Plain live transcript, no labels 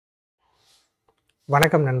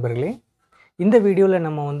வணக்கம் நண்பர்களே. இந்த வீடியோவில்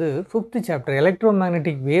நம்ம வந்து 5th சாப்டர்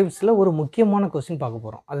எலக்ட்ரோமேக்னெட்டிக் வேவ்ஸில் ஒரு முக்கியமான கொஸ்டின் பார்க்க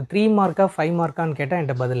போகிறோம். அது 3 மார்க்கா 5 மார்க்கான்னு கேட்டால்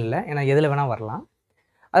என்கிட்ட பதில் இல்லை, ஏன்னா எதில் வேணால் வரலாம்.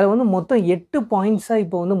 அதில் வந்து மொத்தம் 8 பாயிண்ட்ஸாக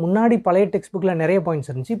இப்போ வந்து முன்னாடி பழைய டெக்ஸ்ட் புக்கில் நிறைய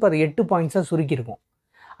பாயிண்ட்ஸ் இருந்துச்சு, இப்போ அது 8 பாயிண்ட்ஸாக சுருக்கியிருக்கும்.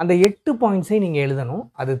 அந்த 8 பாயிண்ட்ஸையும் நீங்கள் எழுதணும்.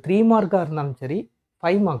 அது 3 மார்க்காக இருந்தாலும் சரி,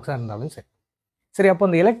 5 மார்க்ஸாக இருந்தாலும் சரி. சரி, அப்போ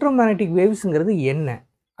அந்த எலக்ட்ரோமேக்னெட்டிக் வேவ்ஸுங்கிறது என்ன,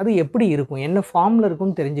 அது எப்படி இருக்கும், என்ன ஃபார்மில்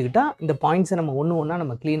இருக்கும்னு தெரிஞ்சுக்கிட்டால் இந்த பாயிண்ட்ஸை நம்ம ஒன்று ஒன்றா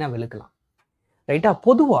நம்ம க்ளீனாக விளக்கலாம். ரைட்டா?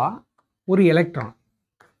 பொதுவாக ஒரு எலக்ட்ரான்,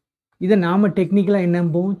 இதை நாம் டெக்னிக்கலாக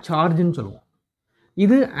என்னம்போம், சார்ஜுன்னு சொல்லுவோம்.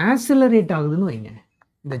 இது ஆக்சிலரேட் ஆகுதுன்னு வைங்க.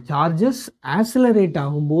 இந்த சார்ஜஸ் ஆக்சிலரேட்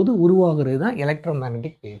ஆகும்போது உருவாகிறது தான்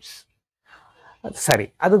எலக்ட்ரோமேக்னெட்டிக் வேவ்ஸ். சரி,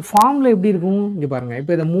 அது ஃபார்மில் எப்படி இருக்கும் இங்கே பாருங்கள்.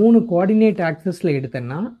 இப்போ இதை 3 கோஆர்டினேட் ஆக்சிஸில்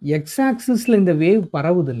எடுத்தேன்னா, எக்ஸ் ஆக்சிஸில் இந்த வேவ்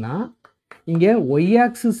பரவுதுன்னா இங்கே ஒய்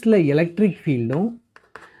ஆக்சிஸில் எலக்ட்ரிக் ஃபீல்டும்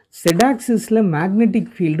செட் ஆக்சிஸில்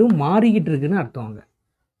மேக்னெட்டிக் ஃபீல்டும் மாறிக்கிட்டு இருக்குன்னு அர்த்தம்.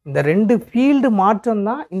 இந்த 2 ஃபீல்டு மாற்றம்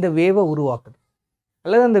தான் இந்த வேவை உருவாக்குது,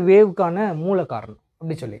 அல்லது அந்த வேவுக்கான மூல காரணம்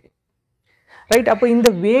அப்படி சொல்லி. ரைட்? அப்போ இந்த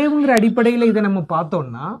வேவுங்கிற அடிப்படையில் இதை நம்ம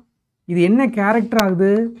பார்த்தோம்னா இது என்ன கேரக்டர் ஆகுது?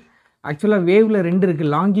 ஆக்சுவலாக வேவில் 2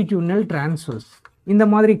 இருக்குது, லாங்கிடியூட்னல், டிரான்ஸ்வர்ஸ். இந்த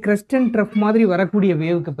மாதிரி கிரெஸ்ட் அண்ட் ட்ரஃப் மாதிரி வரக்கூடிய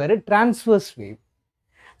வேவுக்கு பேர் டிரான்ஸ்வர்ஸ் வேவ்.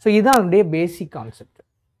 ஸோ இதுதான் அதனுடைய பேசிக் கான்செப்ட்.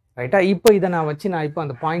 ரைட்டா? இப்போ இதை நான் வச்சு இப்போ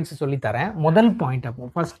அந்த பாயிண்ட்ஸ் சொல்லித்தரேன். முதல் பாயிண்ட், அப்போ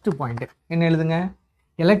ஃபஸ்ட்டு பாயிண்ட்டு என்ன எழுதுங்க?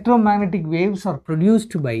 Electromagnetic waves are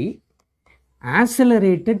produced by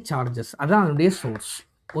accelerated charges. அதான் அதனுடைய சோர்ஸ்.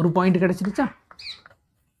 ஒரு பாயிண்ட் கிடைச்சிருச்சா?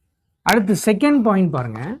 அடுத்து செகண்ட் பாயிண்ட்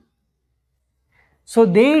பாருங்க. So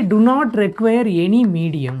they to not require any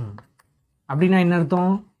medium. அப்படின்னா என்ன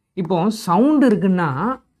அர்த்தம்? இப்போ சவுண்டு இருக்குன்னா,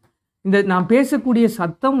 இந்த நான் பேசக்கூடிய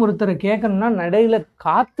சத்தம் ஒருத்தரை கேட்கணும்னா நடையில்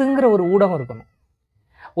காத்துங்கிற ஒரு ஊடகம் இருக்கணும்.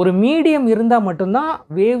 ஒரு மீடியம் இருந்தால் மட்டும்தான்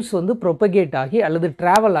வேவ்ஸ் வந்து ப்ரொபகேட் ஆகி அல்லது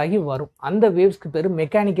ட்ராவல் ஆகி வரும். அந்த வேவ்ஸ்க்கு பேர்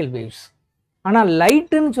மெக்கானிக்கல் வேவ்ஸ். ஆனால்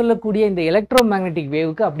லைட்டுன்னு சொல்லக்கூடிய இந்த எலக்ட்ரோமேக்னெட்டிக்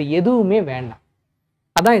வேவுக்கு அப்படி எதுவுமே வேண்டாம்.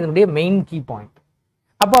 அதான் இதனுடைய மெயின் கீ பாயிண்ட்.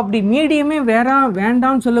 அப்போ அப்படி மீடியமே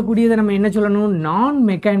வேண்டாம்னு சொல்லக்கூடியதை நம்ம என்ன சொல்லணும்? நான்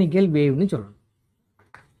மெக்கானிக்கல் வேவ்னு சொல்லணும்.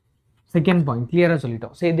 செகண்ட் பாயிண்ட் கிளியராக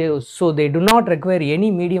சொல்லிட்டோம். So they to not require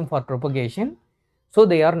any medium for propagation, so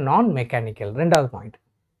they are நான் மெக்கானிக்கல். ரெண்டாவது பாயிண்ட்.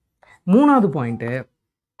 மூணாவது பாயிண்ட்டு,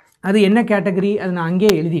 அது என்ன கேட்டகரி? அது நான்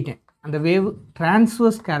அங்கேயே எழுதிட்டேன். அந்த வேவ்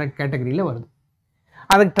டிரான்ஸ்வர்ஸ் கேட்டகரியில் வருது.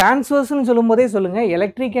 அதுக்கு டிரான்ஸ்வர்ஸ்னு சொல்லும் போதே சொல்லுங்கள்,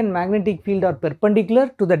 electric and magnetic field R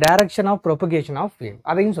perpendicular to the direction of propagation of wave.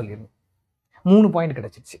 அதையும் சொல்லிடுங்க. 3 பாயிண்ட்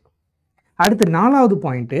கிடச்சிருச்சு. அடுத்து 4வது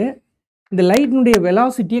பாயிண்ட்டு, இந்த லைட்டினுடைய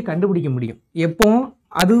வெலாசிட்டியை கண்டுபிடிக்க முடியும். எப்போ?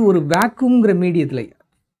 அது ஒரு வேக்யூம்ங்கிற மீடியத்தில்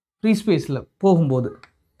ஃப்ரீ ஸ்பேஸில் போகும்போது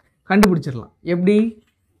கண்டுபிடிச்சிடலாம். எப்படி?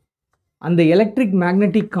 அந்த எலக்ட்ரிக்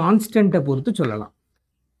மேக்னெட்டிக் கான்ஸ்டண்ட்டை பொறுத்து சொல்லலாம்.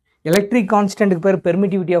 எலக்ட்ரிக் கான்ஸ்டன்ட்டுக்கு பேர்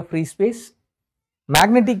permittivity of free space,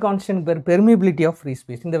 magnetic constant பேர் பெர்மிபிலிட்டி ஆஃப் ஃப்ரீ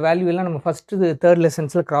ஸ்பேஸ். இந்த வேல்யூ எல்லாம் நம்ம ஃபஸ்ட்டு 3rd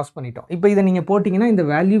லெசன்ஸில் கிராஸ் பண்ணிட்டோம். இப்போ இதை நீங்கள் போட்டிங்கன்னா இந்த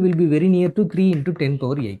value will be very near to 3 ×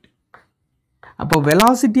 10⁸. அப்போ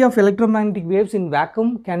velocity of electromagnetic waves in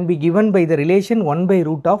vacuum can be given by the relation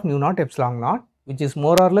 1/√μ0ε0, which is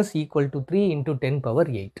more or less equal to 3 ×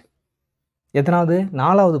 10⁸. எத்தனாவது?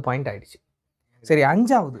 4வது பாயிண்ட் ஆயிடுச்சு. சரி,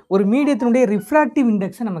 5வது, ஒரு மீடியத்தினுடைய ரிஃப்ராக்டிவ்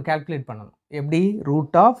இண்டெக்ஸை நம்ம கால்குலேட் பண்ணணும். எப்படி?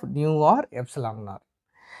 √μr∈r.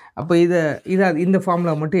 அப்போ இதை இந்த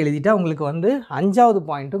ஃபார்முலா மட்டும் எழுதிட்டா உங்களுக்கு வந்து 5வது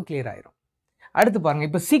பாயிண்ட்டும் கிளியர் ஆயிரும். அடுத்து பாருங்கள்.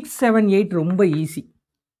 இப்போ 6, 7, 8 ரொம்ப ஈஸி.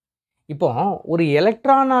 இப்போ ஒரு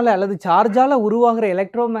எலக்ட்ரானால் அல்லது சார்ஜால் உருவாகிற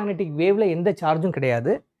எலக்ட்ரோமேக்னெட்டிக் வேவில் எந்த சார்ஜும்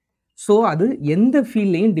கிடையாது. ஸோ அது எந்த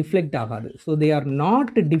ஃபீல்ட்லையும் டிஃப்ளெக்ட் ஆகாது. So they are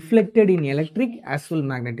not deflected in electric as well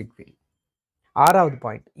magnetic field. 6வது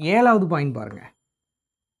பாயிண்ட். 7வது பாயிண்ட் பாருங்கள்.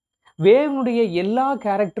 வேவ்னுடைய எல்லா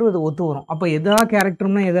கேரக்டரும் இது ஒத்து வரும். அப்போ எல்லா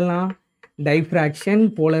கேரக்டரும்னா எதெல்லாம்? டைஃப்ராக்ஷன்,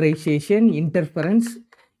 போலரைசேஷன், இன்டர்ஃபரன்ஸ்,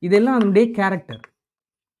 இதெல்லாம் அதனுடைய கேரக்டர்.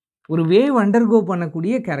 ஒரு வேவ் அண்டர்கோ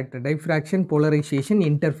பண்ணக்கூடிய கேரக்டர் டைஃப்ராக்ஷன், போலரைசேஷன்,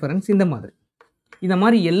 இன்டர்ஃபரன்ஸ், இந்த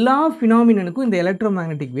மாதிரி எல்லா ஃபினாமினனுக்கும் இந்த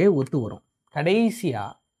எலக்ட்ரோமேக்னெட்டிக் வேவ் ஒத்து வரும்.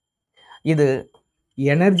 கடைசியாக இது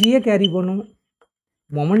எனர்ஜியை கேரி பண்ணும்,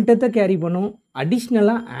 மொமெண்டத்தை கேரி பண்ணும்,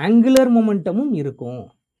 அடிஷ்னலாக ஆங்குலர் மொமெண்டமும் இருக்கும்.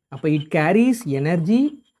 அப்போ it carries energy,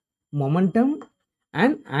 momentum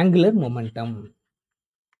and angular momentum.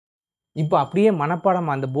 இப்போ அப்படியே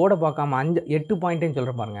மனப்பாடம் அந்த போர்டை பார்க்காம 8 பாயிண்ட்டையும்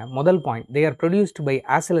சொல்கிற பாருங்க. முதல் point, they are produced by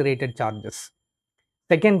accelerated charges.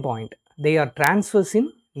 Second point, they are transverse in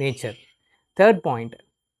nature. Third point,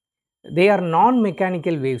 they are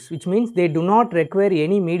non-mechanical waves, which means they do not require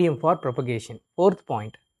any medium for propagation. Fourth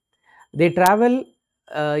point, they travel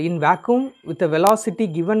in vacuum with a velocity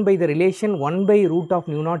given by the relation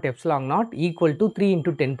 1/√μ0ε0 equal to 3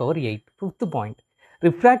 × 10⁸. Fifth point,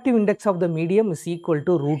 refractive index of the medium is equal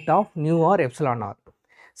to √μr∈r.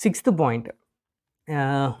 Sixth point,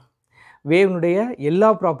 wave nuடைய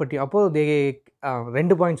எல்லா property, அப்போது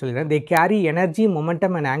 2 point சொல்லிடுறேன். They carry energy,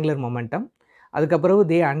 momentum and angular momentum. அதுக்கப்புறம்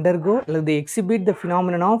தே undergo அல்லது தே exhibit the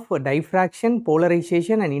phenomenon of diffraction,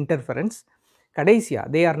 polarisation and interference. கடைசியாக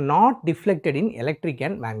they are not deflected in electric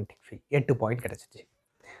and magnetic field. 8 point கிடச்சிச்சு.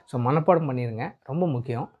 So மனப்பாடம் பண்ணிடுங்க, ரொம்ப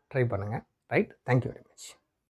முக்கியம். ட்ரை பண்ணுங்கள். Right, thank you very much.